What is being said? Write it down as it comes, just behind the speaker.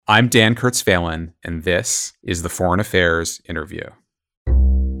I'm Dan Kurtz-Phelan, and this is the Foreign Affairs Interview.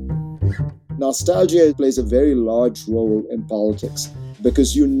 Nostalgia plays a very large role in politics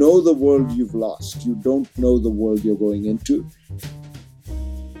because you know the world you've lost. You don't know the world you're going into.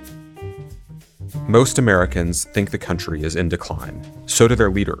 Most Americans think the country is in decline. So do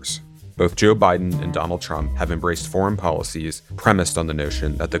their leaders. Both Joe Biden and Donald Trump have embraced foreign policies premised on the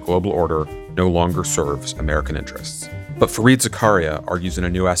notion that the global order no longer serves American interests. But Fareed Zakaria argues in a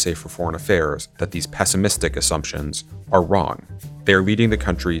new essay for Foreign Affairs that these pessimistic assumptions are wrong. They are leading the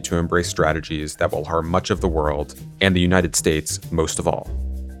country to embrace strategies that will harm much of the world, and the United States most of all.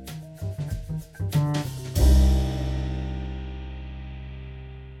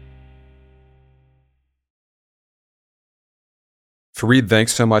 Fareed,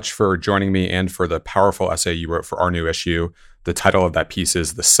 thanks so much for joining me and for the powerful essay you wrote for our new issue. The title of that piece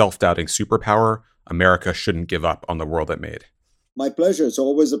is The Self-Doubting Superpower: America Shouldn't Give Up on the World It Made. My pleasure. It's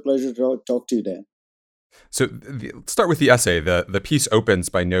always a pleasure to talk to you, Dan. So let's start with the essay. The piece opens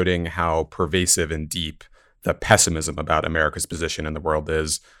by noting how pervasive and deep the pessimism about America's position in the world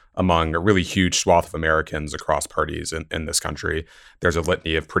is among a really huge swath of Americans across parties in this country. There's a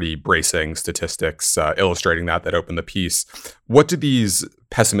litany of pretty bracing statistics illustrating that open the piece. What do these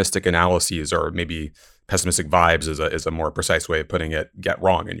pessimistic analyses, or maybe pessimistic vibes is a more precise way of putting it, get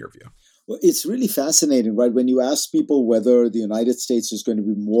wrong in your view? Well, it's really fascinating, right? When you ask people whether the United States is going to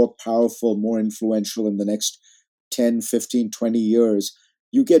be more powerful, more influential in the next 10, 15, 20 years,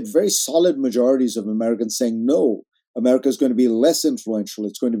 you get very solid majorities of Americans saying, no, America is going to be less influential.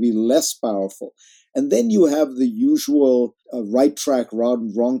 It's going to be less powerful. And then you have the usual right track,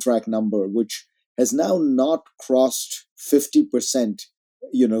 wrong track number, which has now not crossed 50%,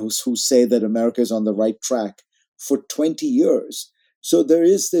 who say that America is on the right track for 20 years. So there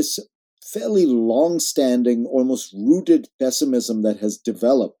is this fairly long-standing, almost rooted pessimism that has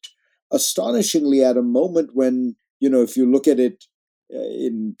developed, astonishingly at a moment when, if you look at it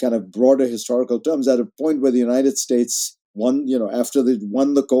in kind of broader historical terms, at a point where the United States won, after they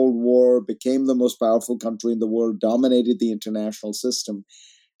won the Cold War, became the most powerful country in the world, dominated the international system.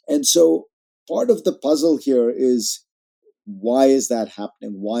 And so part of the puzzle here is, why is that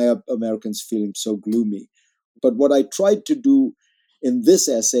happening? Why are Americans feeling so gloomy? But what I tried to do in this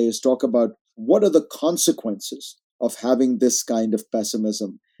essay is talk about what are the consequences of having this kind of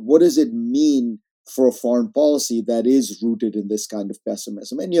pessimism. What does it mean for a foreign policy that is rooted in this kind of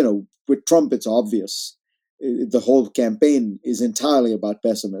pessimism? And, with Trump, it's obvious. The whole campaign is entirely about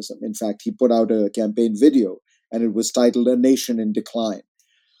pessimism. In fact, he put out a campaign video and it was titled "A Nation in Decline."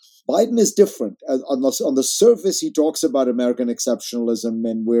 Biden is different. On the surface, he talks about American exceptionalism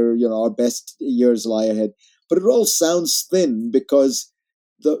and where, our best years lie ahead. But it all sounds thin because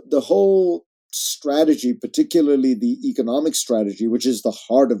the whole strategy, particularly the economic strategy, which is the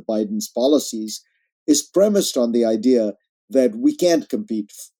heart of Biden's policies, is premised on the idea that we can't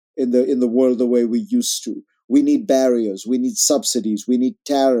compete in the world the way we used to. We need barriers, we need subsidies, we need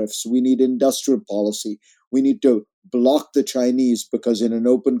tariffs, we need industrial policy. We need to block the Chinese because in an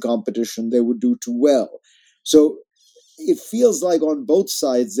open competition they would do too well. So it feels like on both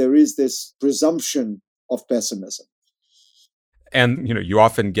sides there is this presumption of pessimism. And, you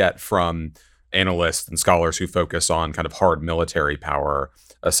often get from analysts and scholars who focus on kind of hard military power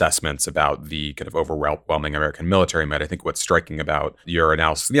assessments about the kind of overwhelming American military might. I think what's striking about your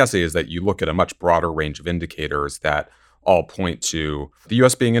analysis in the essay is that you look at a much broader range of indicators that all point to the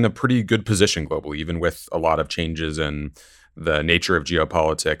U.S. being in a pretty good position globally, even with a lot of changes in the nature of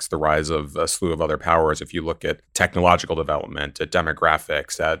geopolitics, the rise of a slew of other powers. If you look at technological development, at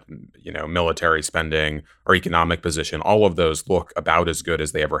demographics, at military spending, or economic position, all of those look about as good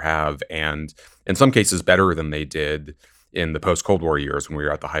as they ever have, and in some cases better than they did in the post-Cold War years when we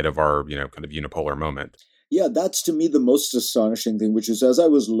were at the height of our kind of unipolar moment. Yeah, that's to me the most astonishing thing, which is as I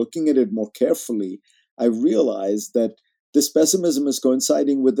was looking at it more carefully, I realized that this pessimism is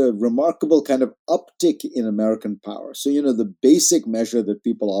coinciding with a remarkable kind of uptick in American power. So, the basic measure that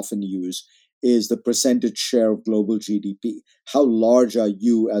people often use is the percentage share of global GDP. How large are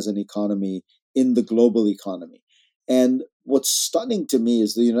you as an economy in the global economy? And what's stunning to me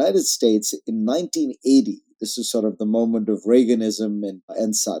is the United States in 1980, this is sort of the moment of Reaganism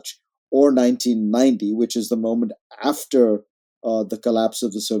and such, or 1990, which is the moment after the collapse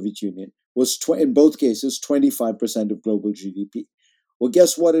of the Soviet Union, was in both cases 25% of global GDP. Well,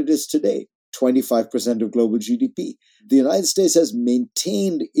 guess what it is today? 25% of global GDP. The United States has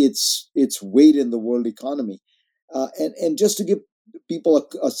maintained its weight in the world economy. And just to give people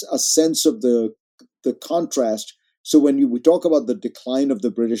a sense of the contrast, so when we talk about the decline of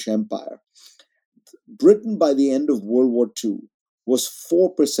the British Empire, Britain by the end of World War II was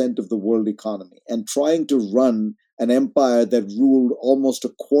 4% of the world economy. And trying to run an empire that ruled almost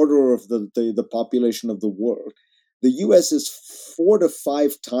a quarter of the population of the world, the US is 4 to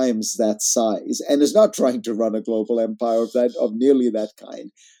 5 times that size and is not trying to run a global empire of nearly that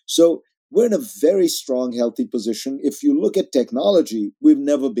kind. So we're in a very strong, healthy position. If you look at technology, we've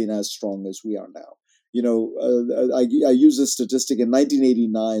never been as strong as we are now. I use a statistic in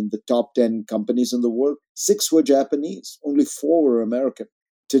 1989, the top 10 companies in the world, 6 were Japanese, only 4 were American.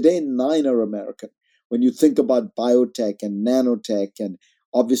 Today, 9 are American. When you think about biotech and nanotech and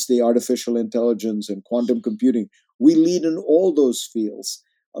obviously artificial intelligence and quantum computing, we lead in all those fields.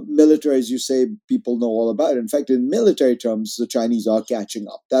 Military, as you say, people know all about it. In fact, in military terms, the Chinese are catching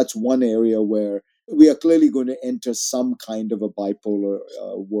up. That's one area where we are clearly going to enter some kind of a bipolar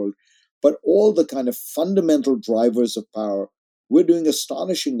world. But all the kind of fundamental drivers of power, we're doing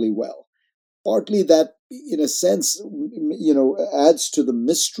astonishingly well. Partly that, in a sense, adds to the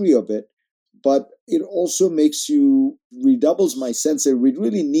mystery of it, but it also makes you redoubles my sense that we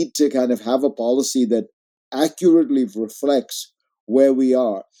really need to kind of have a policy that accurately reflects where we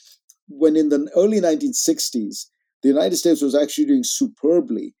are. When in the early 1960s, the United States was actually doing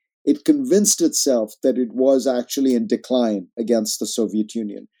superbly, it convinced itself that it was actually in decline against the Soviet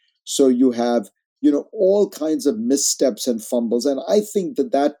Union. So you have, all kinds of missteps and fumbles. And I think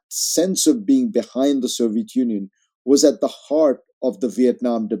that sense of being behind the Soviet Union was at the heart of the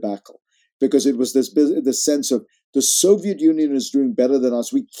Vietnam debacle, because it was this sense of the Soviet Union is doing better than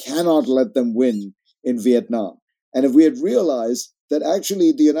us. We cannot let them win in Vietnam. And if we had realized that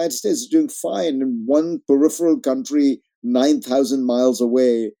actually the United States is doing fine in one peripheral country 9,000 miles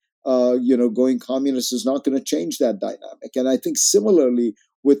away, going communist is not going to change that dynamic. And I think similarly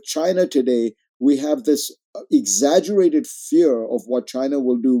with China today, we have this exaggerated fear of what China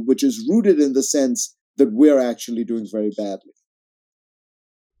will do, which is rooted in the sense that we're actually doing very badly.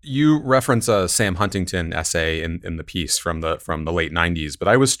 You reference a Sam Huntington essay in the piece from the late 90s, but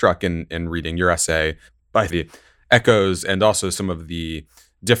I was struck in reading your essay by the echoes and also some of the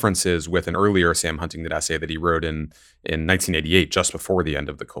differences with an earlier Sam Huntington essay that he wrote in 1988, just before the end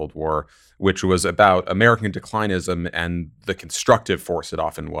of the Cold War, which was about American declinism and the constructive force it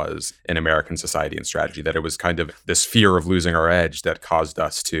often was in American society and strategy, that it was kind of this fear of losing our edge that caused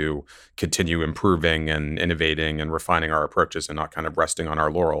us to continue improving and innovating and refining our approaches and not kind of resting on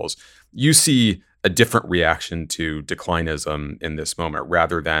our laurels. You see a different reaction to declinism in this moment,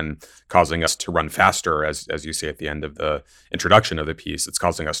 rather than causing us to run faster, as you say at the end of the introduction of the piece. It's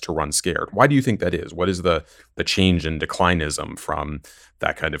causing us to run scared. Why do you think that is? What is the change in declinism from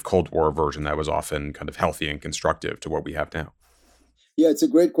that kind of Cold War version that was often kind of healthy and constructive to what we have now? Yeah, it's a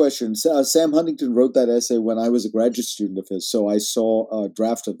great question. Sam Huntington wrote that essay when I was a graduate student of his, so I saw a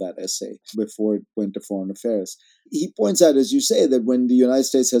draft of that essay before it went to Foreign Affairs. He points out, as you say, that when the United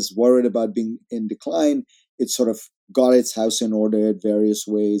States has worried about being in decline, it's sort of got its house in order in various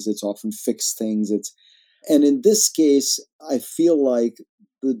ways. It's often fixed things. And in this case, I feel like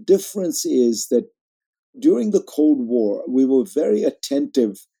the difference is that during the Cold War, we were very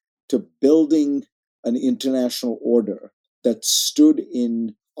attentive to building an international order that stood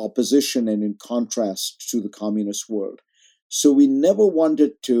in opposition and in contrast to the communist world. So we never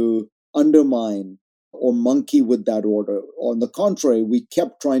wanted to undermine or monkey with that order. On the contrary, we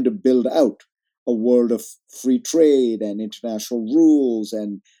kept trying to build out a world of free trade and international rules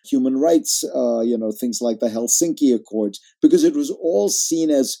and human rights, things like the Helsinki Accords, because it was all seen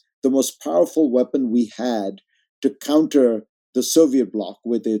as the most powerful weapon we had to counter the Soviet bloc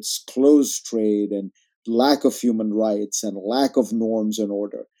with its closed trade and lack of human rights and lack of norms and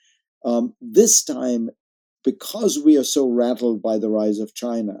order. This time, because we are so rattled by the rise of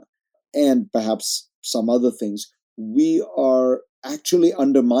China and perhaps some other things, we are actually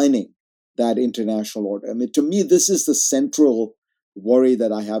undermining that international order. I mean, to me, this is the central worry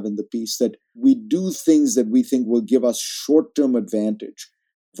that I have in the piece, that we do things that we think will give us short-term advantage,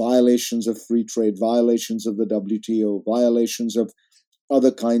 violations of free trade, violations of the WTO, violations of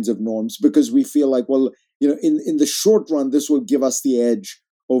other kinds of norms, because we feel like, well, in the short run, this will give us the edge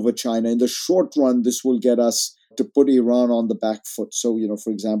over China. In the short run, this will get us to put Iran on the back foot. So,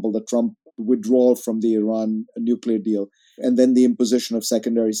 for example, the Trump withdrawal from the Iran nuclear deal and then the imposition of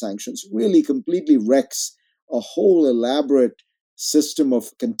secondary sanctions really completely wrecks a whole elaborate system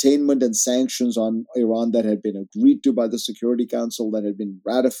of containment and sanctions on Iran that had been agreed to by the Security Council, that had been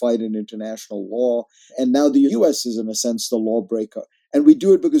ratified in international law. And now the US is, in a sense, the lawbreaker. And we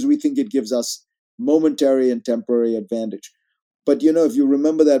do it because we think it gives us momentary and temporary advantage. But if you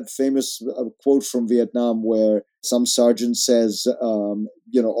remember that famous quote from Vietnam where some sergeant says,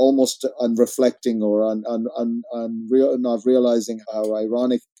 almost unreflecting or not realizing how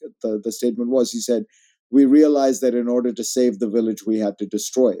ironic the statement was, he said, "We realized that in order to save the village, we had to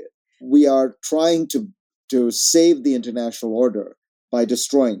destroy it." We are trying to save the international order by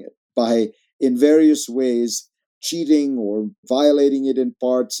destroying it, by in various ways cheating or violating it in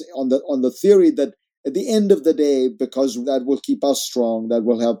parts on the theory that at the end of the day, because that will keep us strong, that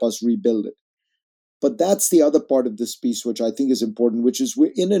will help us rebuild it. But that's the other part of this piece, which I think is important, which is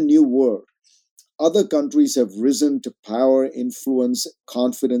we're in a new world. Other countries have risen to power, influence,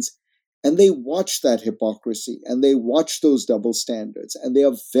 confidence, and they watch that hypocrisy and they watch those double standards and they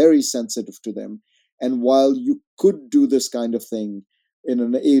are very sensitive to them. And while you could do this kind of thing in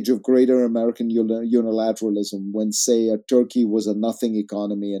an age of greater American unilateralism, when, say, a Turkey was a nothing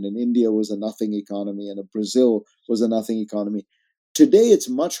economy and an India was a nothing economy and a Brazil was a nothing economy, today it's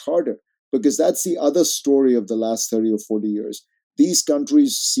much harder because that's the other story of the last 30 or 40 years. These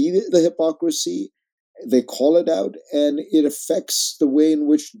countries see the hypocrisy, they call it out, and it affects the way in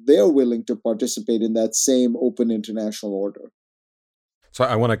which they're willing to participate in that same open international order. So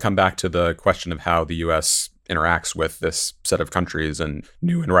I want to come back to the question of how the U.S. interacts with this set of countries and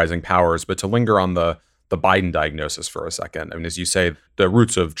new and rising powers, but to linger on the Biden diagnosis for a second. I mean, as you say, the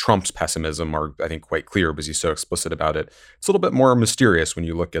roots of Trump's pessimism are, I think, quite clear because he's so explicit about it. It's a little bit more mysterious when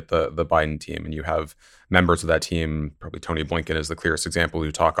you look at the Biden team, and you have members of that team, probably Tony Blinken is the clearest example,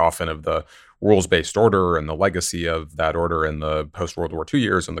 who talk often of the rules-based order and the legacy of that order in the post-World War II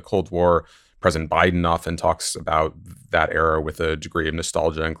years and the Cold War. President Biden often talks about that era with a degree of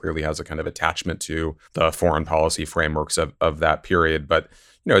nostalgia and clearly has a kind of attachment to the foreign policy frameworks of that period. But,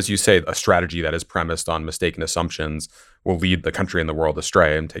 as you say, a strategy that is premised on mistaken assumptions will lead the country and the world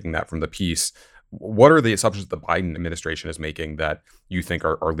astray. And taking that from the piece, what are the assumptions the Biden administration is making that you think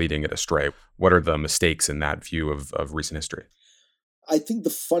are leading it astray? What are the mistakes in that view of recent history? I think the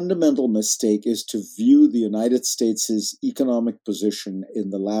fundamental mistake is to view the United States' economic position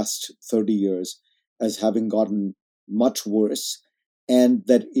in the last 30 years as having gotten much worse, and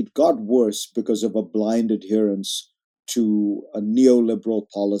that it got worse because of a blind adherence to neoliberal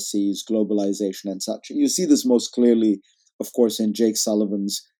policies, globalization, and such. You see this most clearly, of course, in Jake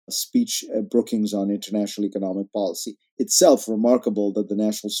Sullivan's speech at Brookings on international economic policy. Itself remarkable that the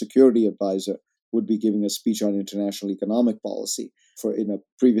National Security Advisor would be giving a speech on international economic policy. For in a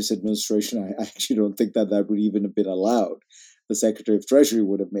previous administration, I actually don't think that would even have been allowed. The Secretary of Treasury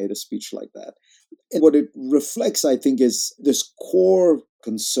would have made a speech like that. And what it reflects, I think, is this core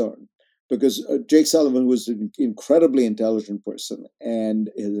concern. Because Jake Sullivan was an incredibly intelligent person and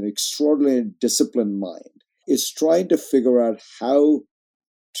has an extraordinarily disciplined mind, is trying to figure out how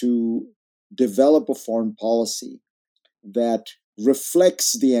to develop a foreign policy that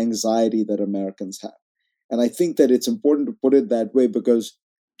reflects the anxiety that Americans have. And I think that it's important to put it that way because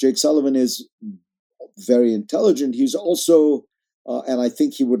Jake Sullivan is very intelligent. He's also, and I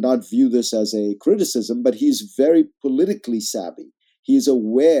think he would not view this as a criticism, but he's very politically savvy. He's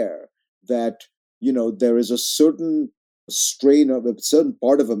aware that, there is a certain strain of a certain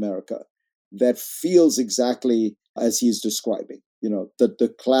part of America that feels exactly as he's describing.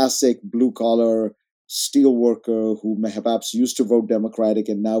 The classic blue collar steel worker who perhaps used to vote Democratic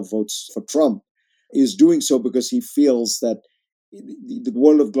and now votes for Trump is doing so because he feels that the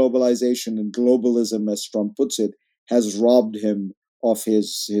world of globalization and globalism, as Trump puts it, has robbed him of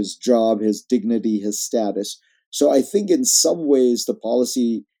his job, his dignity, his status. So I think in some ways the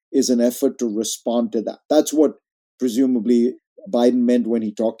policy is an effort to respond to that. That's what presumably Biden meant when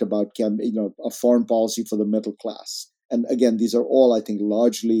he talked about a foreign policy for the middle class. And again, these are all, I think,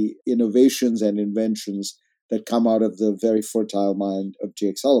 largely innovations and inventions that come out of the very fertile mind of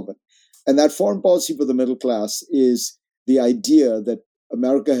Jake Sullivan. And that foreign policy for the middle class is the idea that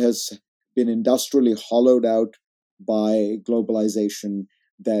America has been industrially hollowed out by globalization,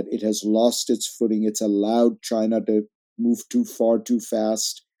 that it has lost its footing. It's allowed China to move too far, too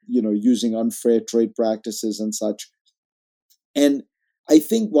fast, using unfair trade practices and such. And I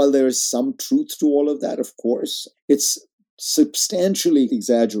think while there is some truth to all of that, of course, it's substantially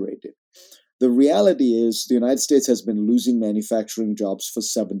exaggerated. The reality is the United States has been losing manufacturing jobs for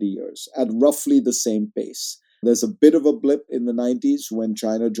 70 years at roughly the same pace. There's a bit of a blip in the 90s when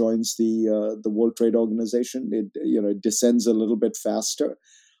China joins the World Trade Organization. It descends a little bit faster.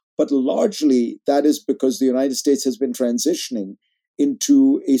 But largely, that is because the United States has been transitioning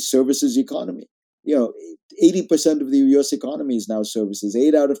into a services economy. 80% of the US economy is now services.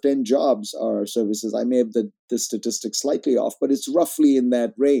 8 out of 10 jobs are services. I may have the statistics slightly off, but it's roughly in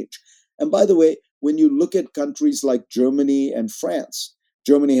that range. And by the way, when you look at countries like Germany and France,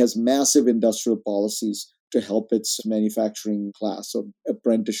 Germany has massive industrial policies to help its manufacturing class, or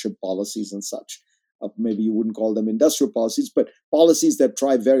apprenticeship policies and such. Maybe you wouldn't call them industrial policies, but policies that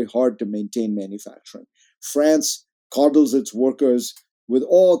try very hard to maintain manufacturing. France coddles its workers with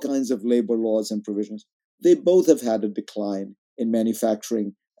all kinds of labor laws and provisions. They both have had a decline in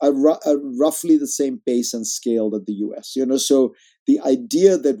manufacturing at roughly the same pace and scale that the US. So the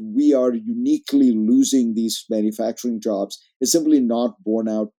idea that we are uniquely losing these manufacturing jobs is simply not borne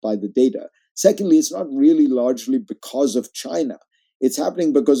out by the data. Secondly, it's not really largely because of China. It's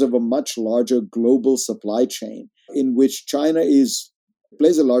happening because of a much larger global supply chain in which China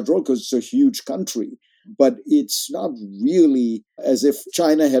plays a large role because it's a huge country. But it's not really as if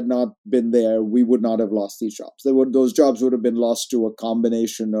China had not been there, we would not have lost these jobs. Those jobs would have been lost to a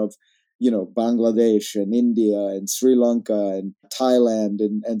combination of, Bangladesh and India and Sri Lanka and Thailand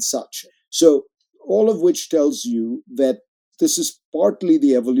and such. So all of which tells you that this is partly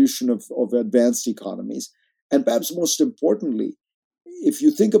the evolution of advanced economies. And perhaps most importantly, if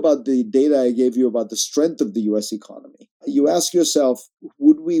you think about the data I gave you about the strength of the US economy, you ask yourself,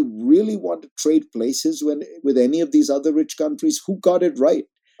 would we really want to trade places with any of these other rich countries? Who got it right?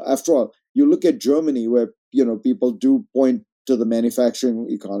 After all, you look at Germany, where people do point to the manufacturing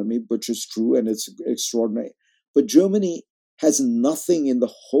economy, which is true and it's extraordinary. But Germany has nothing in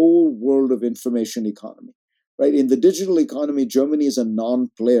the whole world of information economy. Right? In the digital economy, Germany is a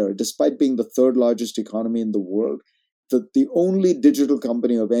non-player, despite being the third largest economy in the world. The only digital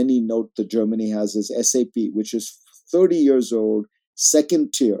company of any note that Germany has is SAP, which is 30 years old,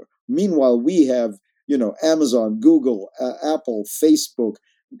 second tier. Meanwhile, we have, Amazon, Google, Apple, Facebook,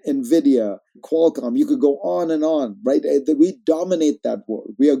 NVIDIA, Qualcomm. You could go on and on, right? We dominate that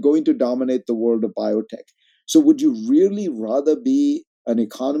world. We are going to dominate the world of biotech. So would you really rather be an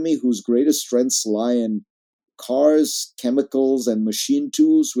economy whose greatest strengths lie in cars, chemicals, and machine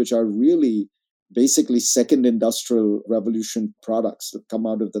tools, which are really basically second industrial revolution products that come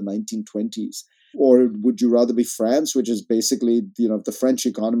out of the 1920s? Or would you rather be France, which is basically, the French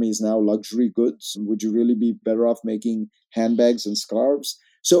economy is now luxury goods? Would you really be better off making handbags and scarves?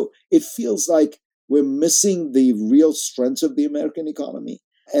 So it feels like we're missing the real strengths of the American economy,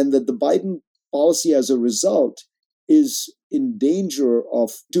 and that the Biden policy as a result is in danger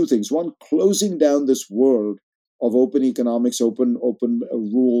of two things. One, closing down this world of open economics, open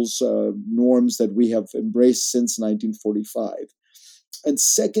rules, norms that we have embraced since 1945. And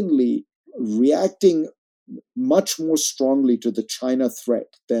secondly, reacting much more strongly to the China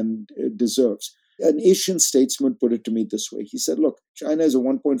threat than it deserves. An Asian statesman put it to me this way. He said, look, China is a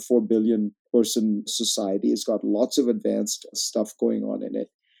 1.4 billion person society. It's got lots of advanced stuff going on in it.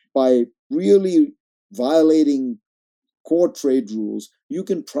 By really violating core trade rules, you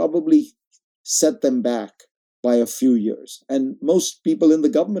can probably set them back by a few years. And most people in the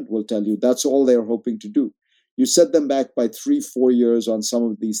government will tell you that's all they're hoping to do. You set them back by 3-4 years on some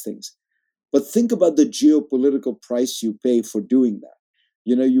of these things. But think about the geopolitical price you pay for doing that.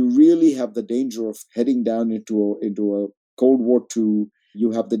 You really have the danger of heading down into a Cold War II.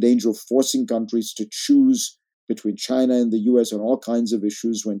 You have the danger of forcing countries to choose between China and the US on all kinds of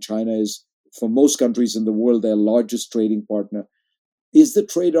issues when China is, for most countries in the world, their largest trading partner. Is the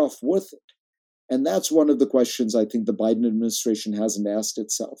trade-off worth it? And that's one of the questions I think the Biden administration hasn't asked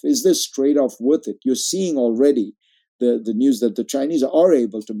itself. Is this trade-off worth it? You're seeing already the news that the Chinese are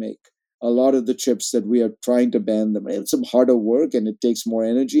able to make a lot of the chips that we are trying to ban them. It's some harder work and it takes more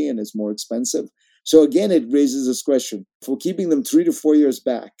energy and it's more expensive. So again, it raises this question. For keeping them 3 to 4 years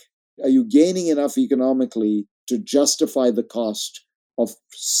back, are you gaining enough economically to justify the cost of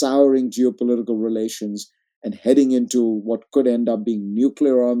souring geopolitical relations and heading into what could end up being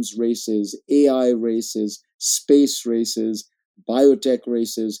nuclear arms races, AI races, space races, biotech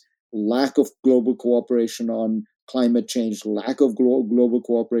races, lack of global cooperation on climate change, lack of global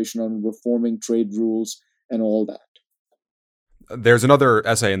cooperation on reforming trade rules, and all that? There's another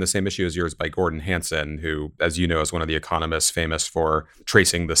essay in the same issue as yours by Gordon Hanson, who, as you know, is one of the economists famous for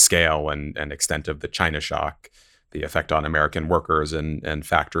tracing the scale and extent of the China shock, the effect on American workers and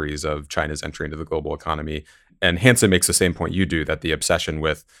factories of China's entry into the global economy. And Hansen makes the same point you do, that the obsession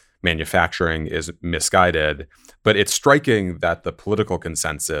with manufacturing is misguided. But it's striking that the political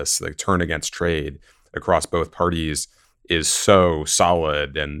consensus, the turn against trade across both parties, is so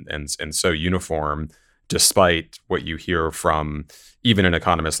solid and so uniform, despite what you hear from even an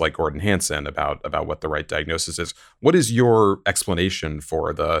economist like Gordon Hanson about what the right diagnosis is. What is your explanation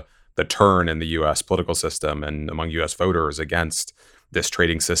for the turn in the U.S. political system and among U.S. voters against this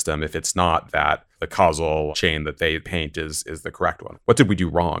trading system if it's not that the causal chain that they paint is the correct one? What did we do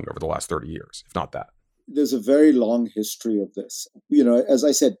wrong over the last 30 years, if not that? There's a very long history of this. As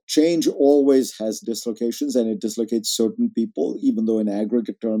I said, change always has dislocations and it dislocates certain people, even though in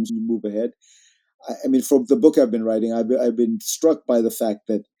aggregate terms you move ahead. I mean, from the book I've been writing, I've been struck by the fact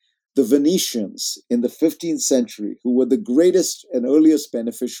that the Venetians in the 15th century, who were the greatest and earliest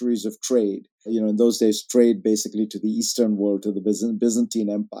beneficiaries of trade, in those days, trade basically to the Eastern world, to the Byzantine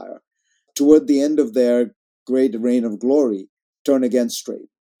Empire, toward the end of their great reign of glory, turn against trade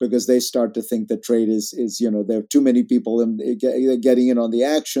because they start to think that trade is there are too many people and getting in on the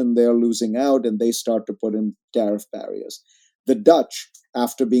action, they're losing out, and they start to put in tariff barriers. The Dutch,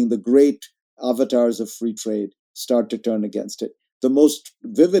 after being the great avatars of free trade, start to turn against it. The most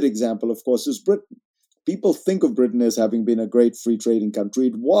vivid example, of course, is Britain. People think of Britain as having been a great free trading country.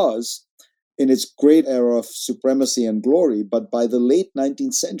 It was in its great era of supremacy and glory, but by the late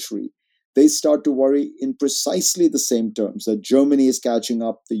 19th century, they start to worry in precisely the same terms that Germany is catching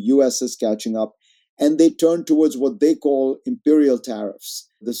up, the US is catching up, and they turn towards what they call imperial tariffs.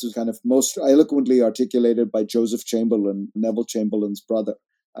 This is kind of most eloquently articulated by Joseph Chamberlain, Neville Chamberlain's brother,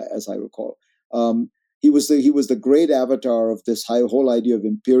 as I recall. He was the great avatar of this whole idea of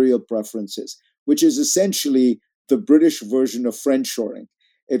imperial preferences, which is essentially the British version of friendshoring.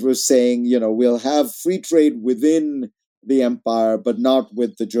 It was saying, we'll have free trade within the empire, but not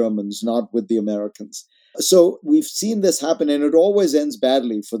with the Germans, not with the Americans. So we've seen this happen, and it always ends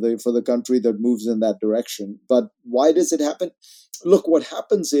badly for the country that moves in that direction. But why does it happen? Look, what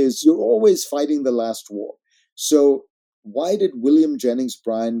happens is you're always fighting the last war. So why did William Jennings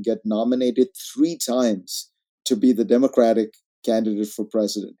Bryan get nominated 3 times to be the Democratic candidate for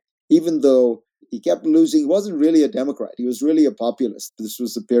president, even though he kept losing? He wasn't really a Democrat. He was really a populist. This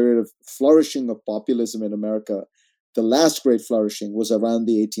was the period of flourishing of populism in America. The last great flourishing was around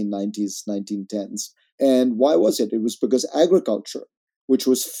the 1890s, 1910s. And why was it? It was because agriculture, which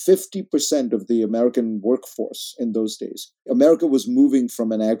was 50% of the American workforce in those days, America was moving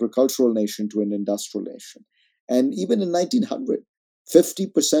from an agricultural nation to an industrial nation. And even in 1900,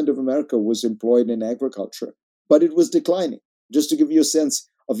 50% of America was employed in agriculture, but it was declining. Just to give you a sense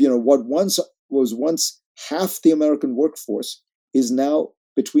of, what once half the American workforce is now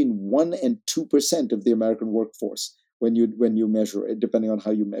between 1 and 2% of the American workforce when you measure it, depending on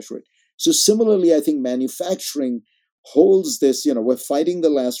how you measure it. So similarly, I think manufacturing holds this, we're fighting the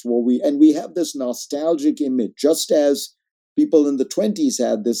last war, we have this nostalgic image, just as people in the 20s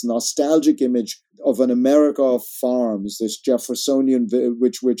had this nostalgic image of an America of farms, this Jeffersonian,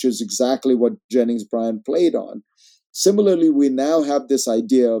 which is exactly what Jennings Bryan played on. Similarly, we now have this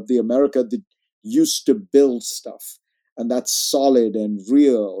idea of the America that used to build stuff, and that's solid and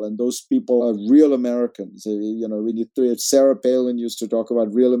real, and those people are real Americans. When Sarah Palin used to talk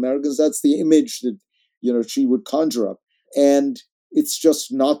about real Americans, that's the image that she would conjure up. And it's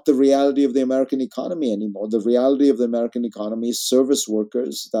just not the reality of the American economy anymore. The reality of the American economy is service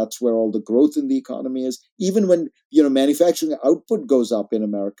workers. That's where all the growth in the economy is. Even when manufacturing output goes up in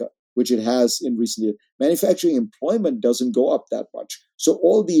America, which it has in recent years, manufacturing employment doesn't go up that much. So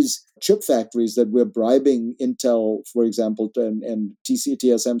all these chip factories that we're bribing Intel, for example, and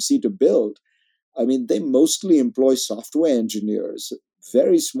TSMC to build, I mean, they mostly employ software engineers,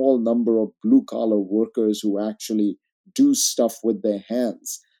 very small number of blue-collar workers who actually do stuff with their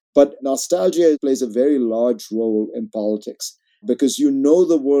hands. But nostalgia plays a very large role in politics because you know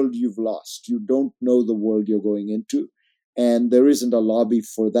the world you've lost. You don't know the world you're going into. And there isn't a lobby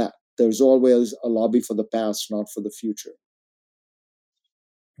for that. There's always a lobby for the past, not for the future.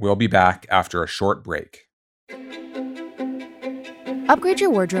 We'll be back after a short break. Upgrade your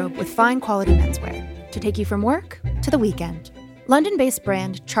wardrobe with fine quality menswear to take you from work to the weekend. London-based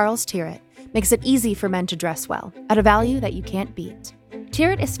brand Charles Tyrwhitt makes it easy for men to dress well at a value that you can't beat.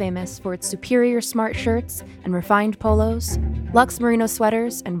 Tyrwhitt is famous for its superior smart shirts and refined polos, luxe merino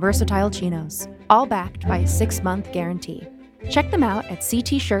sweaters, and versatile chinos, all backed by a 6-month guarantee. Check them out at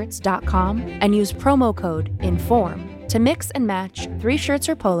ctshirts.com and use promo code INFORM to mix and match 3 shirts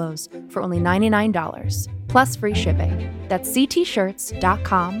or polos for only $99, plus free shipping. That's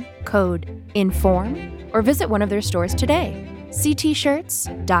ctshirts.com, code INFORM, or visit one of their stores today.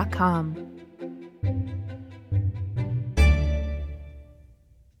 ctshirts.com.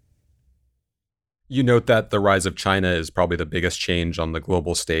 You note that the rise of China is probably the biggest change on the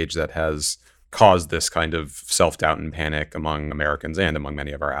global stage that has caused this kind of self-doubt and panic among Americans and among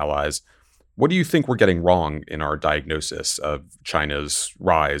many of our allies. What do you think we're getting wrong in our diagnosis of China's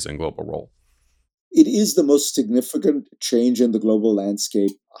rise and global role? It is the most significant change in the global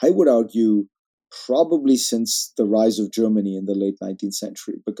landscape, I would argue, probably since the rise of Germany in the late 19th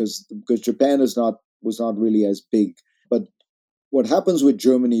century, because Japan was not really as big. But what happens with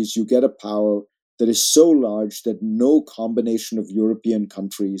Germany is you get a power that is so large that no combination of European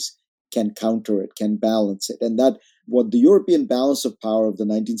countries can counter it, can balance it. And that what the European balance of power of the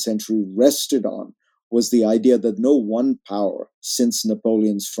 19th century rested on was the idea that no one power since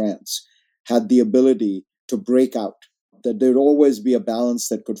Napoleon's France had the ability to break out, that there'd always be a balance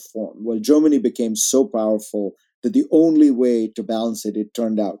that could form. Well, Germany became so powerful that the only way to balance it, it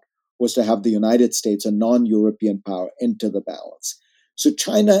turned out, was to have the United States, a non-European power, enter the balance. So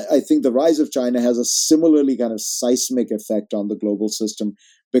China, I think the rise of China has a similarly kind of seismic effect on the global system,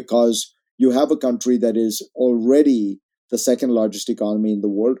 because you have a country that is already the second largest economy in the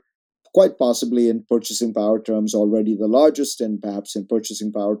world, quite possibly in purchasing power terms already the largest, and perhaps in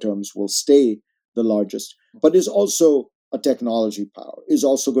purchasing power terms will stay the largest, but is also a technology power, is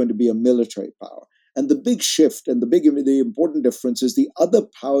also going to be a military power. And the big shift and the important difference is the other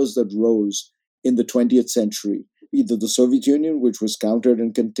powers that rose in the 20th century, either the Soviet Union, which was countered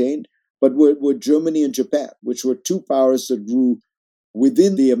and contained, but were Germany and Japan, which were two powers that grew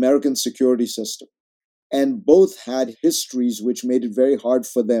within the American security system. And both had histories which made it very hard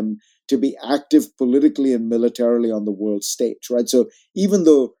for them to be active politically and militarily on the world stage, right? So even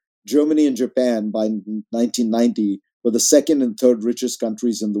though Germany and Japan by 1990 were the second and third richest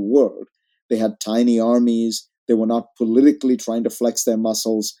countries in the world, they had tiny armies. They were not politically trying to flex their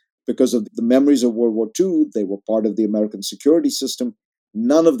muscles because of the memories of World War II. They were part of the American security system.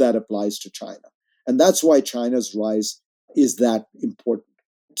 None of that applies to China. And that's why China's rise is that important.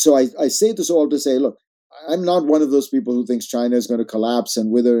 So I say this all to say, look, I'm not one of those people who thinks China is going to collapse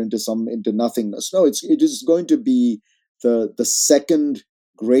and wither into nothingness. No, it is going to be the second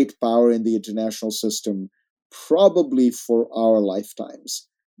great power in the international system, probably for our lifetimes.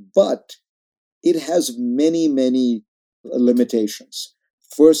 But it has many, many limitations.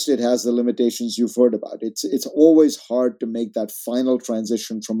 First, it has the limitations you've heard about. It's always hard to make that final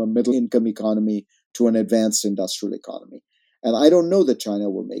transition from a middle income economy to an advanced industrial economy. And I don't know that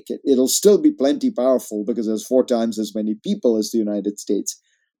China will make it. It'll still be plenty powerful because there's 4 times as many people as the United States.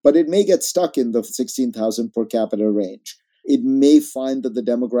 But it may get stuck in the 16,000 per capita range. It may find that the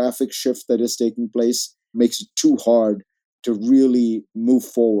demographic shift that is taking place makes it too hard to really move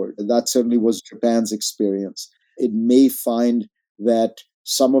forward. And that certainly was Japan's experience. It may find that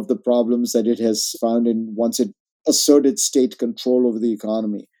some of the problems that it has found in once it asserted state control over the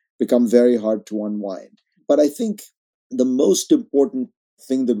economy become very hard to unwind. But I think the most important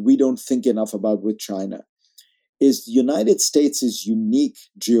thing that we don't think enough about with China is the United States is unique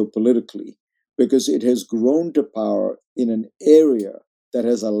geopolitically because it has grown to power in an area that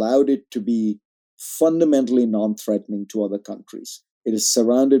has allowed it to be fundamentally non-threatening to other countries. It is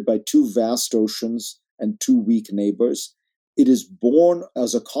surrounded by 2 vast oceans and 2 weak neighbors. It is born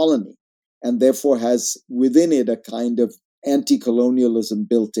as a colony and therefore has within it a kind of anti-colonialism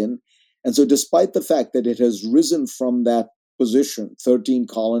built in. And so despite the fact that it has risen from that position, 13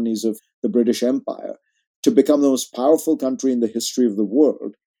 colonies of the British Empire, to become the most powerful country in the history of the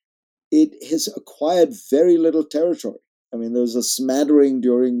world, it has acquired very little territory. I mean, there was a smattering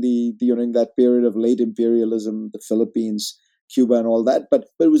during that period of late imperialism, the Philippines, Cuba, and all that, but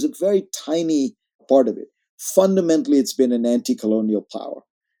it was a very tiny part of it. Fundamentally, it's been an anti-colonial power.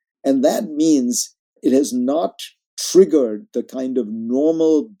 And that means it has not triggered the kind of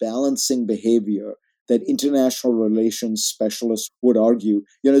normal balancing behavior that international relations specialists would argue.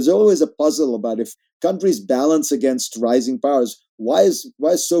 There's always a puzzle about if countries balance against rising powers, why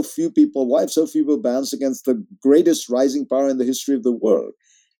have so few people balanced against the greatest rising power in the history of the world?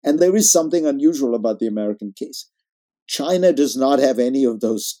 And there is something unusual about the American case. China does not have any of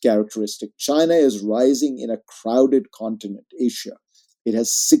those characteristics. China is rising in a crowded continent, Asia. It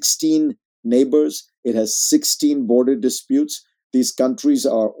has 16 neighbors. It has 16 border disputes. These countries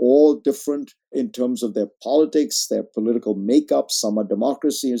are all different in terms of their politics, their political makeup. Some are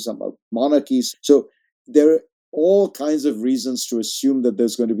democracies, some are monarchies. So there are all kinds of reasons to assume that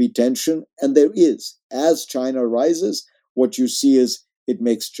there's going to be tension, and there is. As China rises, what you see is it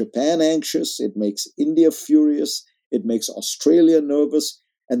makes Japan anxious, it makes India furious, it makes Australia nervous,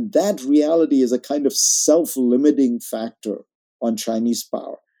 and that reality is a kind of self-limiting factor on Chinese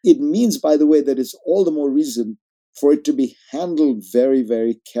power. It means, by the way, that it's all the more reason for it to be handled very,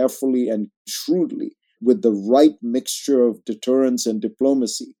 very carefully and shrewdly with the right mixture of deterrence and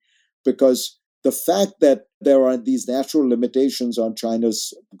diplomacy. Because the fact that there are these natural limitations on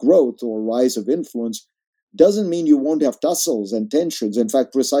China's growth or rise of influence doesn't mean you won't have tussles and tensions. In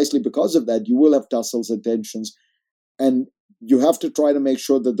fact, precisely because of that, you will have tussles and tensions. And you have to try to make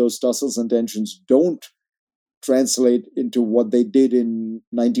sure that those tussles and tensions don't translate into what they did in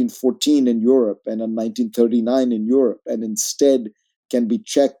 1914 in Europe and in 1939 in Europe, and instead can be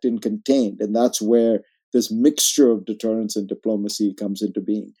checked and contained. And that's where this mixture of deterrence and diplomacy comes into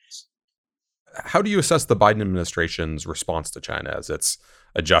being. How do you assess the Biden administration's response to China as it's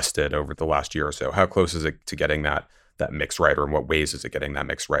adjusted over the last year or so? How close is it to getting that mix right, or in what ways is it getting that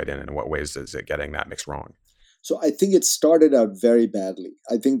mix right, and in what ways is it getting that mix wrong? So I think it started out very badly.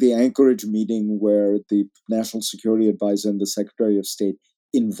 I think the Anchorage meeting where the National Security Advisor and the Secretary of State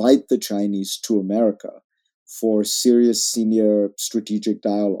invite the Chinese to America for serious senior strategic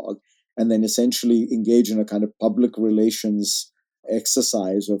dialogue, and then essentially engage in a kind of public relations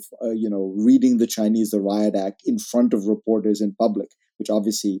exercise of, reading the Chinese the Riot Act in front of reporters in public, which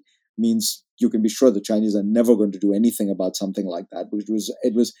obviously means you can be sure the Chinese are never going to do anything about something like that,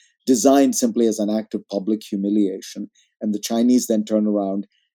 it was designed simply as an act of public humiliation. And the Chinese then turn around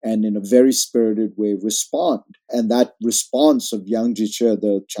and in a very spirited way respond. And that response of Yang Jiechi,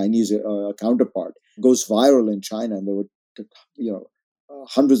 the Chinese counterpart, goes viral in China. And there were,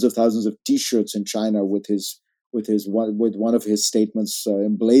 hundreds of thousands of T-shirts in China with one of his statements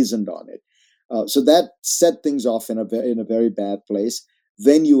emblazoned on it. So that set things off in a very bad place.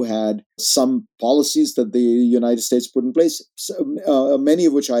 Then you had some policies that the United States put in place, many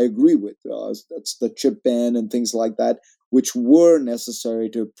of which I agree with. That's the chip ban and things like that, which were necessary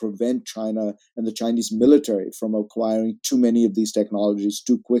to prevent China and the Chinese military from acquiring too many of these technologies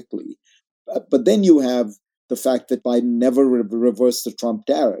too quickly. But then you have the fact that Biden never reversed the Trump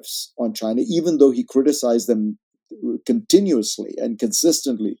tariffs on China, even though he criticized them continuously and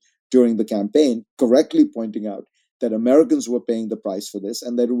consistently during the campaign, correctly pointing out that Americans were paying the price for this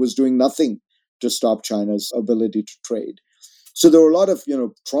and that it was doing nothing to stop China's ability to trade. So there were a lot of,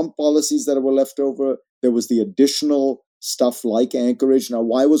 Trump policies that were left over. There was the additional stuff like Anchorage. Now,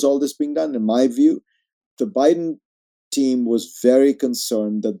 why was all this being done? In my view, the Biden team was very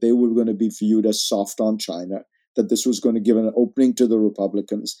concerned that they were going to be viewed as soft on China, that this was going to give an opening to the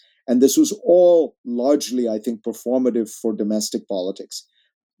Republicans. And this was all largely, I think, performative for domestic politics.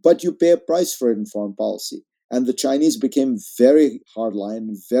 But you pay a price for it in foreign policy. And the Chinese became very hardline,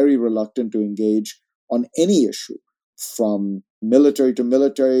 very reluctant to engage on any issue, from military to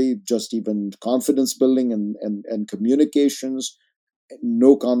military, just even confidence building and communications.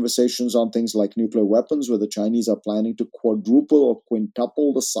 No conversations on things like nuclear weapons, where the Chinese are planning to quadruple or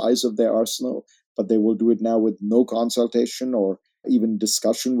quintuple the size of their arsenal, but they will do it now with no consultation or even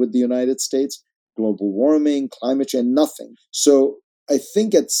discussion with the United States. Global warming, climate change, nothing. So I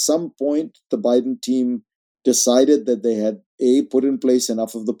think at some point, the Biden team decided that they had, put in place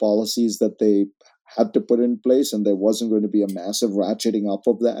enough of the policies that they had to put in place, and there wasn't going to be a massive ratcheting up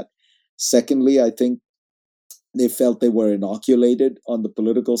of that. Secondly, I think they felt they were inoculated on the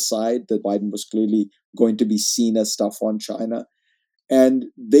political side, that Biden was clearly going to be seen as tough on China, and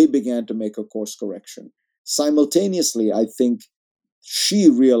they began to make a course correction. Simultaneously, I think Xi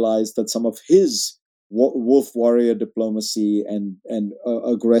realized that some of his wolf warrior diplomacy and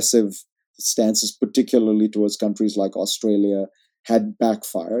aggressive stances, particularly towards countries like Australia, had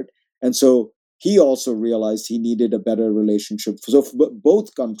backfired. And so he also realized he needed a better relationship. So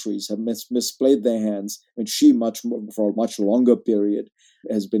both countries have misplayed their hands, and Xi, for a much longer period,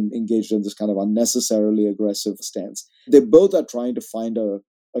 has been engaged in this kind of unnecessarily aggressive stance. They both are trying to find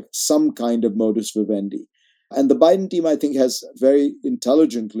some kind of modus vivendi. And the Biden team, I think, has very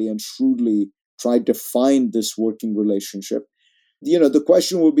intelligently and shrewdly tried to find this working relationship. The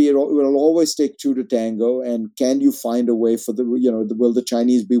question will be, it will always take two to tango. And can you find a way for will the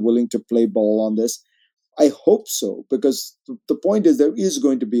Chinese be willing to play ball on this? I hope so, because the point is there is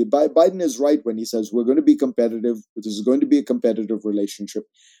going to be, Biden is right when he says we're going to be competitive. This is going to be a competitive relationship.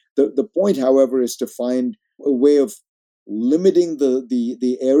 The point, however, is to find a way of limiting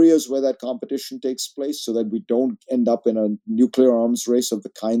the areas where that competition takes place, so that we don't end up in a nuclear arms race of the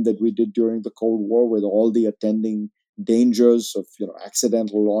kind that we did during the Cold War, with all the attending dangers of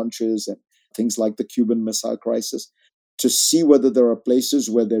accidental launches and things like the Cuban Missile Crisis, to see whether there are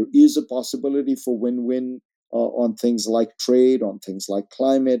places where there is a possibility for win-win on things like trade, on things like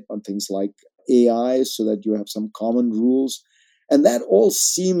climate, on things like AI, so that you have some common rules. And that all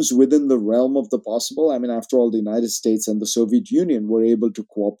seems within the realm of the possible. I mean, after all, the United States and the Soviet Union were able to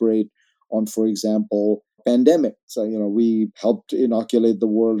cooperate on, for example, pandemics. So, we helped inoculate the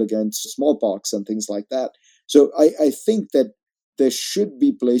world against smallpox and things like that. So I think that there should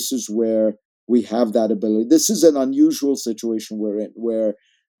be places where we have that ability. This is an unusual situation we're in, where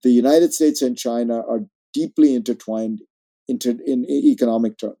the United States and China are deeply intertwined in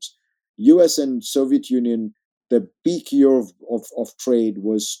economic terms. US and Soviet Union the peak year of trade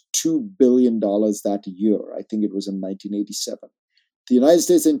was $2 billion that year. I think it was in 1987. The United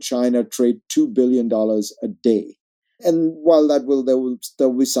States and China trade $2 billion a day. And while there will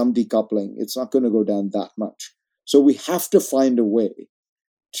be some decoupling, it's not going to go down that much. So we have to find a way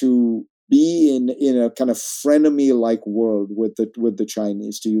to be in a kind of frenemy-like world with the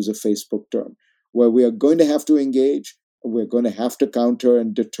Chinese, to use a Facebook term, where we are going to have to engage, we're going to have to counter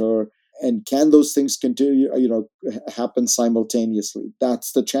and deter. And can those things continue, happen simultaneously?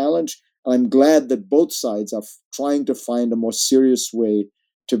 That's the challenge. I'm glad that both sides are trying to find a more serious way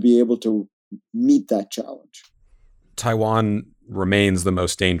to be able to meet that challenge. Taiwan remains the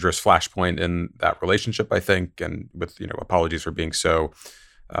most dangerous flashpoint in that relationship, I think, and with apologies for being so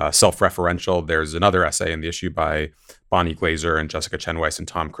self-referential. There's another essay in the issue by Bonnie Glaser and Jessica Chenweiss and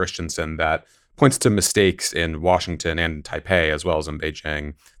Tom Christensen that points to mistakes in Washington and in Taipei, as well as in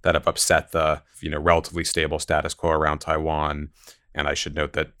Beijing, that have upset the relatively stable status quo around Taiwan. And I should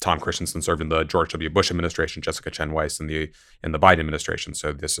note that Tom Christensen served in the George W. Bush administration, Jessica Chenweiss in the Biden administration.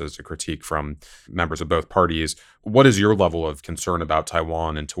 So this is a critique from members of both parties. What is your level of concern about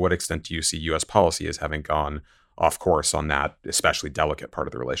Taiwan, and to what extent do you see U.S. policy as having gone off course on that especially delicate part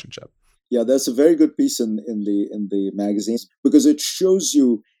of the relationship? Yeah, that's a very good piece in the magazines, because it shows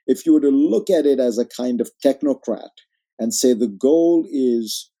you, if you were to look at it as a kind of technocrat and say the goal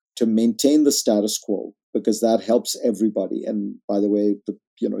is to maintain the status quo, because that helps everybody. And by the way,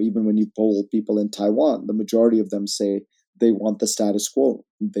 even when you poll people in Taiwan, the majority of them say they want the status quo.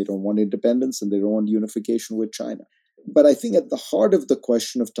 They don't want independence and they don't want unification with China. But I think at the heart of the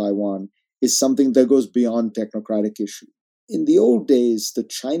question of Taiwan is something that goes beyond technocratic issue. In the old days, the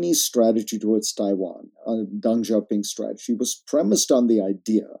Chinese strategy towards Taiwan, Deng Xiaoping's strategy, was premised on the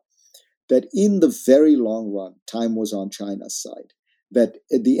idea that in the very long run, time was on China's side. That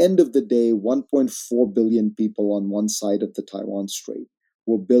at the end of the day, 1.4 billion people on one side of the Taiwan Strait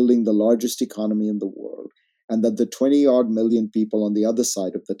were building the largest economy in the world, and that the 20-odd million people on the other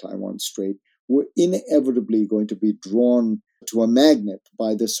side of the Taiwan Strait were inevitably going to be drawn to a magnet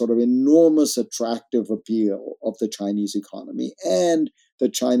by this sort of enormous attractive appeal of the Chinese economy, and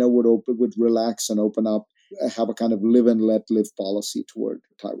that China would relax and open up, have a kind of live and let live policy toward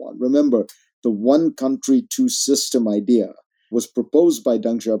Taiwan. Remember, the one country, two system idea was proposed by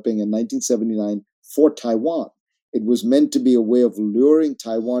Deng Xiaoping in 1979 for Taiwan. It was meant to be a way of luring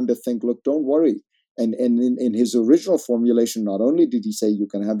Taiwan to think, look, don't worry. And in his original formulation, not only did he say you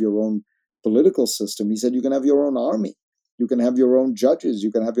can have your own political system, he said you can have your own army, you can have your own judges,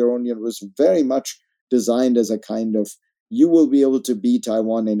 you can have your own, it was very much designed as a kind of, you will be able to be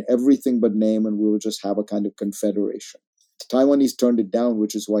Taiwan in everything but name, and we will just have a kind of confederation. The Taiwanese turned it down,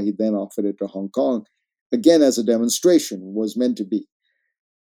 which is why he then offered it to Hong Kong, again as a demonstration, was meant to be.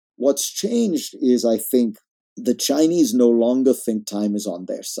 What's changed is, I think, the Chinese no longer think time is on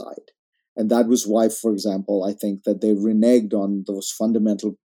their side. And that was why, for example, I think that they reneged on those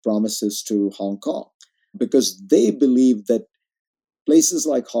fundamental promises to Hong Kong, because they believed that places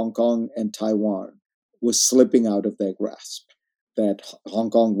like Hong Kong and Taiwan were slipping out of their grasp, that Hong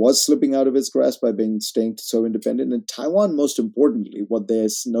Kong was slipping out of its grasp by staying so independent. And Taiwan, most importantly, what they're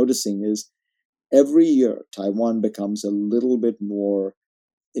noticing is every year Taiwan becomes a little bit more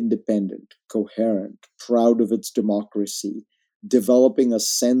independent, coherent, proud of its democracy, developing a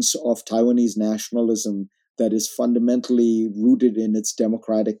sense of Taiwanese nationalism that is fundamentally rooted in its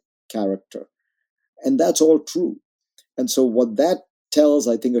democratic character. And that's all true. And so what that tells,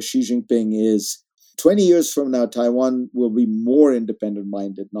 I think, of Xi Jinping is 20 years from now, Taiwan will be more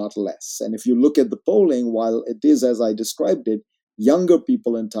independent-minded, not less. And if you look at the polling, while it is, as I described it, younger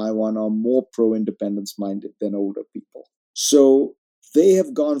people in Taiwan are more pro-independence-minded than older people. So they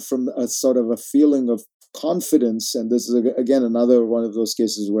have gone from a sort of a feeling of confidence, and this is, again, another one of those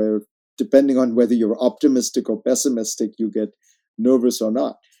cases where, depending on whether you're optimistic or pessimistic, you get nervous or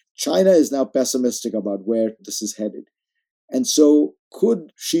not. China is now pessimistic about where this is headed. And so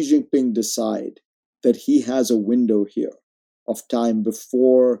could Xi Jinping decide that he has a window here of time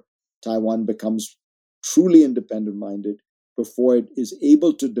before Taiwan becomes truly independent-minded, before it is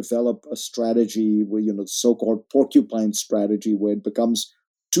able to develop a strategy where, the so-called porcupine strategy, where it becomes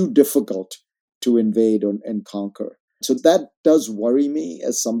too difficult to invade and conquer? So that does worry me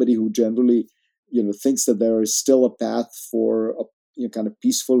as somebody who generally, thinks that there is still a path for kind of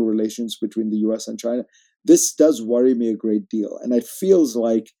peaceful relations between the US and China. This does worry me a great deal. And it feels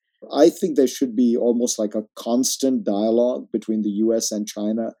like, I think there should be almost like a constant dialogue between the US and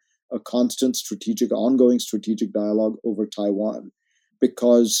China, a constant ongoing strategic dialogue over Taiwan,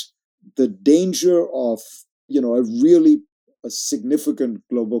 because the danger of, a significant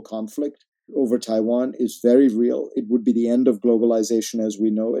global conflict over Taiwan is very real. It would be the end of globalization as we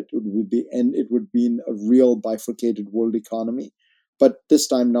know it. It would be end. It would be a real bifurcated world economy, but this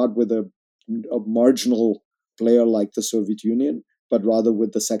time not with a marginal player like the Soviet Union, but rather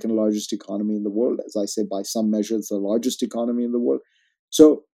with the second largest economy in the world. As I say, by some measures, the largest economy in the world.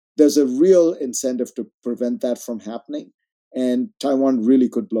 So there's a real incentive to prevent that from happening, and Taiwan really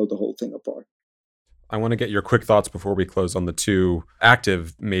could blow the whole thing apart. I want to get your quick thoughts before we close on the two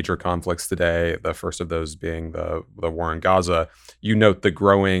active major conflicts today, the first of those being the war in Gaza. You note the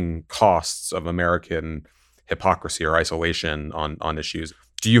growing costs of American hypocrisy or isolation on issues.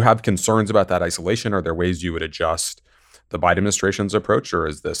 Do you have concerns about that isolation? Are there ways you would adjust the Biden administration's approach, or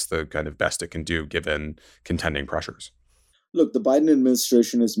is this the kind of best it can do given contending pressures? Look, the Biden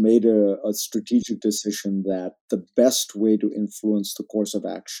administration has made a strategic decision that the best way to influence the course of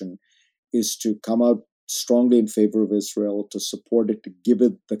action is to come out strongly in favor of Israel, to support it, to give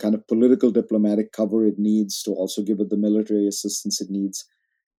it the kind of political diplomatic cover it needs, to also give it the military assistance it needs,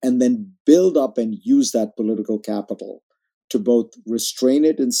 and then build up and use that political capital to both restrain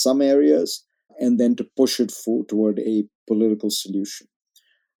it in some areas and then to push it toward a political solution.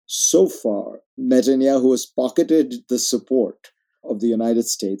 So far, Netanyahu has pocketed the support of the United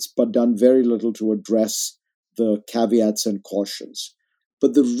States, but done very little to address the caveats and cautions.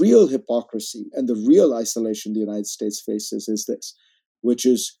 But the real hypocrisy and the real isolation the United States faces is this, which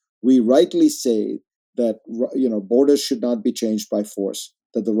is we rightly say that borders should not be changed by force,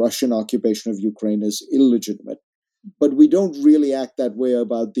 that the Russian occupation of Ukraine is illegitimate. But we don't really act that way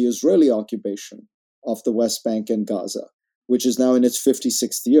about the Israeli occupation of the West Bank and Gaza, which is now in its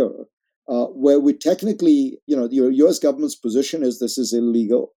 56th year, where we technically, the US government's position is this is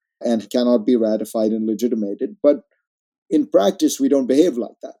illegal and cannot be ratified and legitimated. But in practice, we don't behave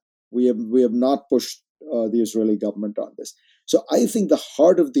like that. We have not pushed the Israeli government on this. So I think the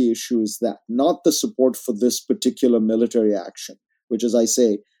heart of the issue is that, not the support for this particular military action, which, as I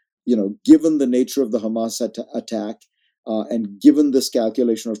say, given the nature of the Hamas attack and given this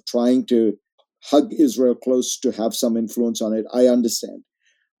calculation of trying to hug Israel close to have some influence on it, I understand.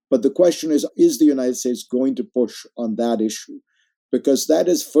 But the question is the United States going to push on that issue? Because that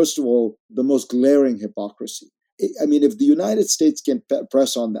is, first of all, the most glaring hypocrisy. I mean, if the United States can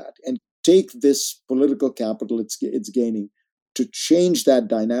press on that and take this political capital it's gaining to change that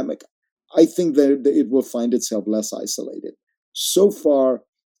dynamic, I think that it will find itself less isolated. So far,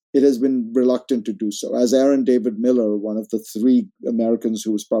 it has been reluctant to do so. As Aaron David Miller, one of the three Americans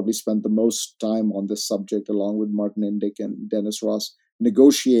who has probably spent the most time on this subject, along with Martin Indyk and Dennis Ross,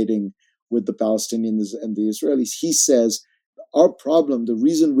 negotiating with the Palestinians and the Israelis, he says, our problem, the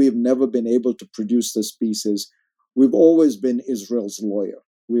reason we've never been able to produce this peace is we've always been Israel's lawyer.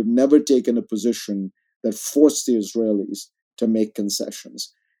 We've never taken a position that forced the Israelis to make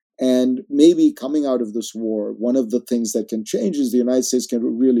concessions. And maybe coming out of this war, one of the things that can change is the United States can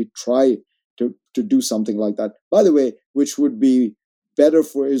really try to do something like that. By the way, which would be better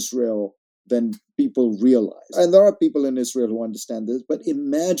for Israel than people realize. And there are people in Israel who understand this, but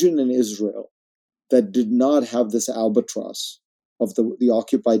imagine an Israel that did not have this albatross of the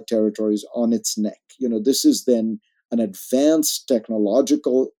occupied territories on its neck. This is then an advanced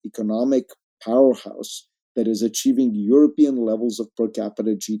technological economic powerhouse that is achieving European levels of per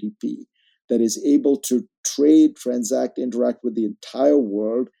capita GDP, that is able to trade, transact, interact with the entire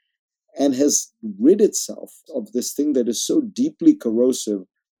world, and has rid itself of this thing that is so deeply corrosive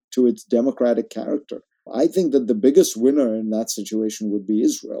to its democratic character. I think that the biggest winner in that situation would be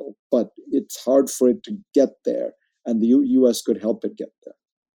Israel, but it's hard for it to get there, and the U.S. could help it get there.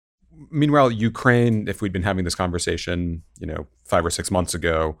 Meanwhile, Ukraine, if we'd been having this conversation, 5 or 6 months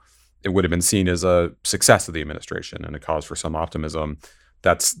ago, it would have been seen as a success of the administration and a cause for some optimism.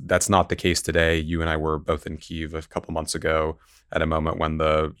 That's not the case today. You and I were both in Kyiv a couple months ago at a moment when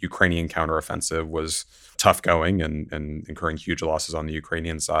the Ukrainian counteroffensive was tough going and incurring huge losses on the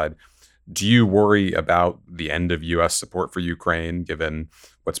Ukrainian side. Do you worry about the end of U.S. support for Ukraine, given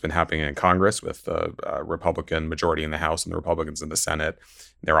what's been happening in Congress with the Republican majority in the House and the Republicans in the Senate,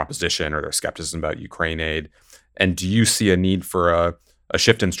 their opposition or their skepticism about Ukraine aid? And do you see a need for a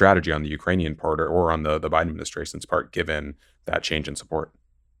shift in strategy on the Ukrainian part or on the Biden administration's part, given that change in support?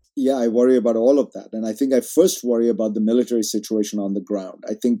 Yeah, I worry about all of that. And I think I first worry about the military situation on the ground.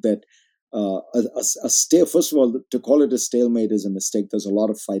 I think that first of all, to call it a stalemate is a mistake. There's a lot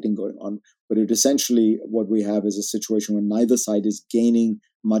of fighting going on, but essentially what we have is a situation where neither side is gaining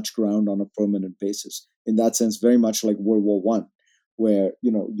much ground on a permanent basis. In that sense, very much like World War I, where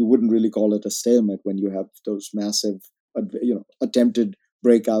you wouldn't really call it a stalemate when you have those massive attempted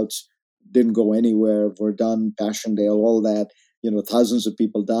breakouts, didn't go anywhere, Verdun, Passchendaele, all that. thousands of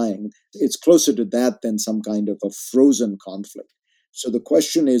people dying. It's closer to that than some kind of a frozen conflict. So the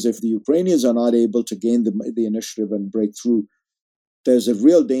question is, if the Ukrainians are not able to gain the initiative and break through, there's a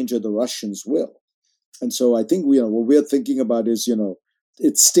real danger the Russians will. And so I think what we're thinking about is,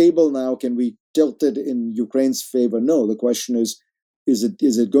 it's stable now. Can we tilt it in Ukraine's favor? No. The question is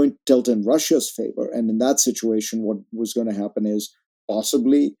it going to tilt in Russia's favor? And in that situation, what was going to happen is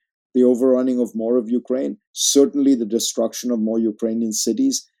possibly the overrunning of more of Ukraine, certainly the destruction of more Ukrainian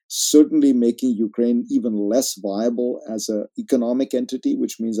cities, certainly making Ukraine even less viable as an economic entity,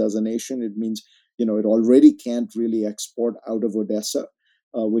 which means as a nation, it means, it already can't really export out of Odessa,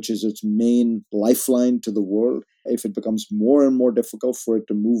 which is its main lifeline to the world. If it becomes more and more difficult for it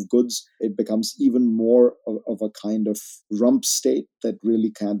to move goods, it becomes even more of a kind of rump state that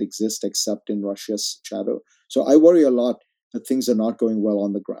really can't exist except in Russia's shadow. So I worry a lot that things are not going well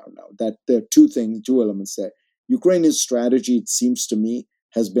on the ground now. That there are two elements there. Ukrainian strategy, it seems to me,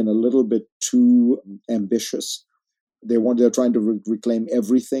 has been a little bit too ambitious. They're trying to reclaim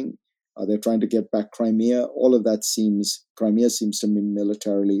everything. They're trying to get back Crimea. All of that Crimea seems to me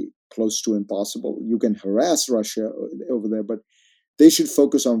militarily close to impossible. You can harass Russia over there, but they should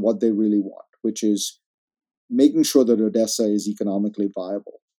focus on what they really want, which is making sure that Odessa is economically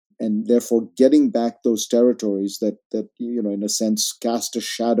viable, and therefore getting back those territories that in a sense cast a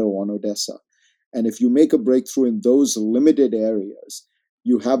shadow on Odessa. And if you make a breakthrough in those limited areas,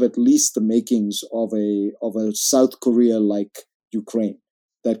 you have at least the makings of a South Korea-like Ukraine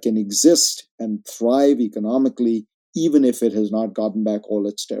that can exist and thrive economically, even if it has not gotten back all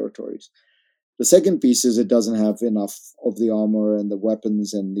its territories. The second piece is it doesn't have enough of the armor and the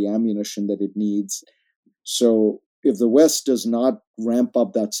weapons and the ammunition that it needs. So if the West does not ramp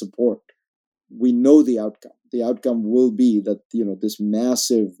up that support, we know the outcome. The outcome will be that, this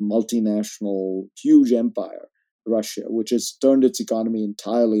massive multinational, huge empire, Russia, which has turned its economy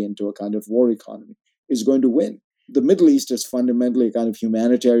entirely into a kind of war economy, is going to win. The Middle East is fundamentally a kind of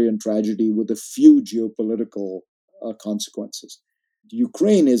humanitarian tragedy with a few geopolitical consequences.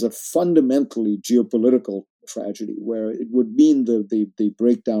 Ukraine is a fundamentally geopolitical tragedy where it would mean the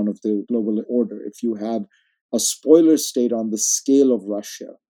breakdown of the global order if you have a spoiler state on the scale of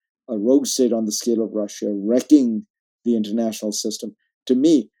Russia, a rogue state on the scale of Russia, wrecking the international system. To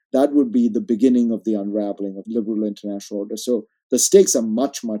me, that would be the beginning of the unraveling of liberal international order. So the stakes are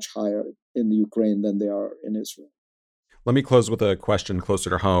much, much higher in the Ukraine than they are in Israel. Let me close with a question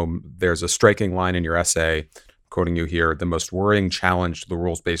closer to home. There's a striking line in your essay, quoting you here: the most worrying challenge to the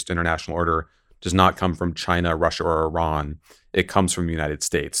rules-based international order does not come from China, Russia, or Iran. It comes from the United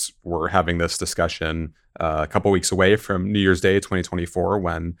States. We're having this discussion a couple weeks away from New Year's Day 2024,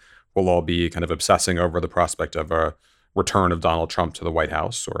 when we'll all be kind of obsessing over the prospect of a return of Donald Trump to the White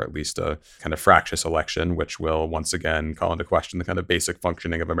House, or at least a kind of fractious election, which will once again call into question the kind of basic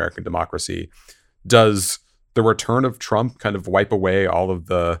functioning of American democracy. Does the return of Trump kind of wipe away all of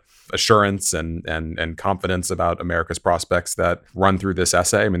the assurance and confidence about America's prospects that run through this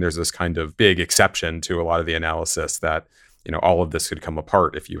essay? I mean, there's this kind of big exception to a lot of the analysis that, all of this could come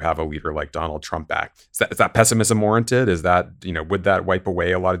apart if you have a leader like Donald Trump back. Is that pessimism warranted? Is that, would that wipe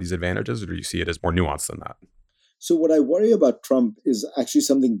away a lot of these advantages, or do you see it as more nuanced than that? So what I worry about Trump is actually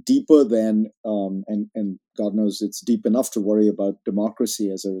something deeper than, and God knows it's deep enough to worry about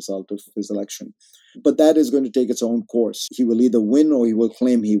democracy as a result of his election. But that is going to take its own course. He will either win or he will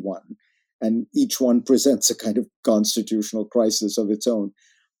claim he won. And each one presents a kind of constitutional crisis of its own.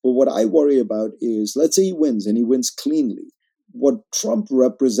 But what I worry about is, let's say he wins and he wins cleanly. What Trump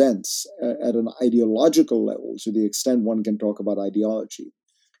represents at an ideological level, to the extent one can talk about ideology,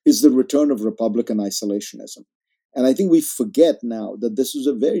 is the return of Republican isolationism. And I think we forget now that this was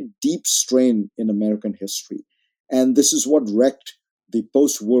a very deep strain in American history. And this is what wrecked the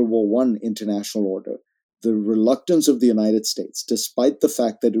post-World War I international order. The reluctance of the United States, despite the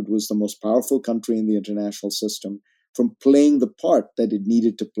fact that it was the most powerful country in the international system, from playing the part that it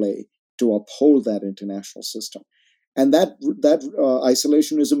needed to play to uphold that international system. And that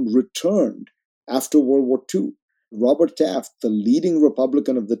isolationism returned after World War II. Robert Taft, the leading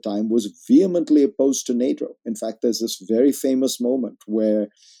Republican of the time, was vehemently opposed to NATO. In fact, there's this very famous moment where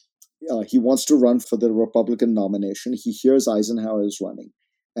he wants to run for the Republican nomination. He hears Eisenhower is running,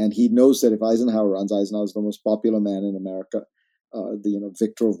 and he knows that if Eisenhower runs, Eisenhower is the most popular man in America, the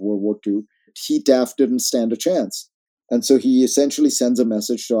victor of World War II. Taft didn't stand a chance. And so he essentially sends a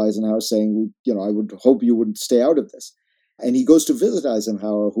message to Eisenhower saying, I would hope you wouldn't stay out of this. And he goes to visit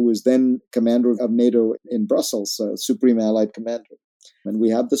Eisenhower, who is then commander of NATO in Brussels, Supreme Allied Commander. And we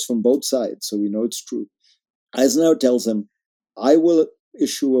have this from both sides, so we know it's true. Eisenhower tells him, I will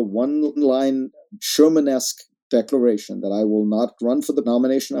issue a one-line Sherman-esque declaration that I will not run for the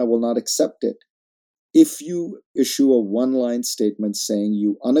nomination, I will not accept it, if you issue a one-line statement saying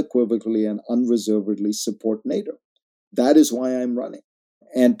you unequivocally and unreservedly support NATO. That is why I'm running.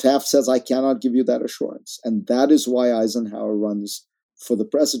 And Taft says, I cannot give you that assurance. And that is why Eisenhower runs for the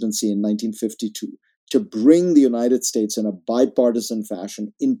presidency in 1952, to bring the United States in a bipartisan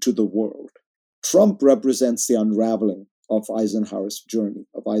fashion into the world. Trump represents the unraveling of Eisenhower's journey,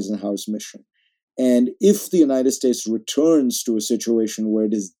 of Eisenhower's mission. And if the United States returns to a situation where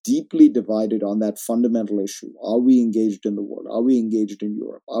it is deeply divided on that fundamental issue, are we engaged in the world? Are we engaged in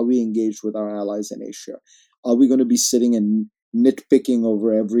Europe? Are we engaged with our allies in Asia? Are we going to be sitting and nitpicking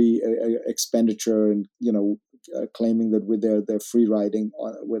over every expenditure and, claiming that they're free riding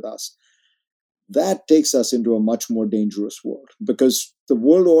with us? That takes us into a much more dangerous world, because the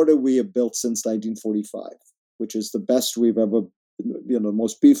world order we have built since 1945, which is the best we've ever,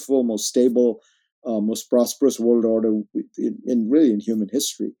 most peaceful, most stable, most prosperous world order in human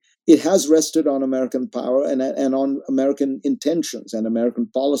history. It has rested on American power and on American intentions and American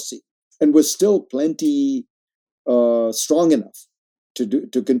policy. And we're still plenty strong enough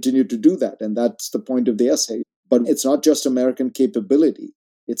to continue to do that. And that's the point of the essay. But it's not just American capability.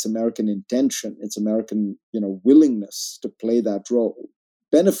 It's American intention. It's American, willingness to play that role.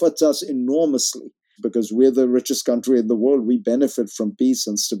 Benefits us enormously, because we're the richest country in the world. We benefit from peace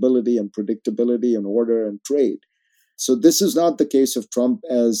and stability and predictability and order and trade. So this is not the case of Trump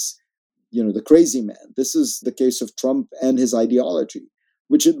as, the crazy man. This is the case of Trump and his ideology,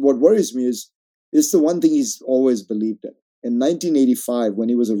 what worries me is the one thing he's always believed in. In 1985, when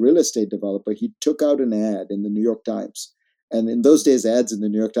he was a real estate developer, he took out an ad in the New York Times. And in those days, ads in the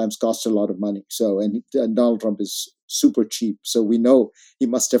New York Times cost a lot of money. And Donald Trump is super cheap. So we know he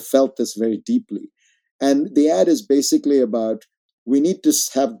must have felt this very deeply. And the ad is basically about, we need to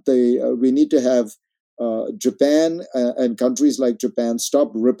have Japan and countries like Japan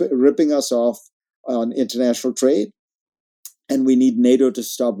stop ripping us off on international trade. And we need NATO to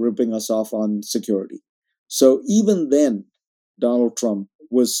stop ripping us off on security. So even then, Donald Trump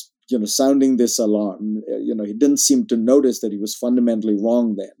was, sounding this alarm. He didn't seem to notice that he was fundamentally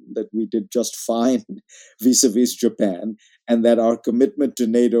wrong then, that we did just fine vis-a-vis Japan, and that our commitment to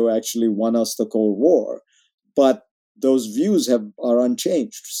NATO actually won us the Cold War. But those views are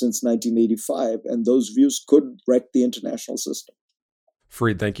unchanged since 1985, and those views could wreck the international system.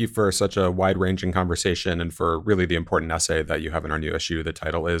 Fareed, thank you for such a wide-ranging conversation and for really the important essay that you have in our new issue. The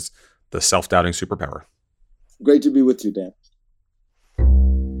title is The Self-Doubting Superpower. Great to be with you, Dan.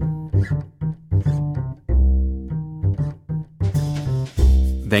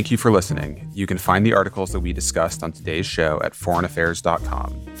 Thank you for listening. You can find the articles that we discussed on today's show at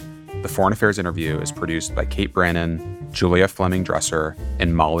foreignaffairs.com. The Foreign Affairs interview is produced by Kate Brannon, Julia Fleming-Dresser,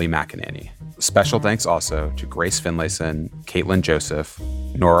 and Molly McEnany. Special thanks also to Grace Finlayson, Caitlin Joseph,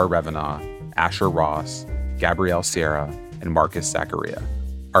 Nora Revenaugh, Asher Ross, Gabrielle Sierra, and Marcus Zachariah.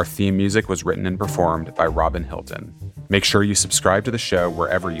 Our theme music was written and performed by Robin Hilton. Make sure you subscribe to the show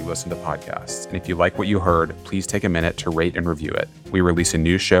wherever you listen to podcasts. And if you like what you heard, please take a minute to rate and review it. We release a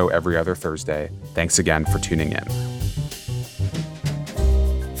new show every other Thursday. Thanks again for tuning in.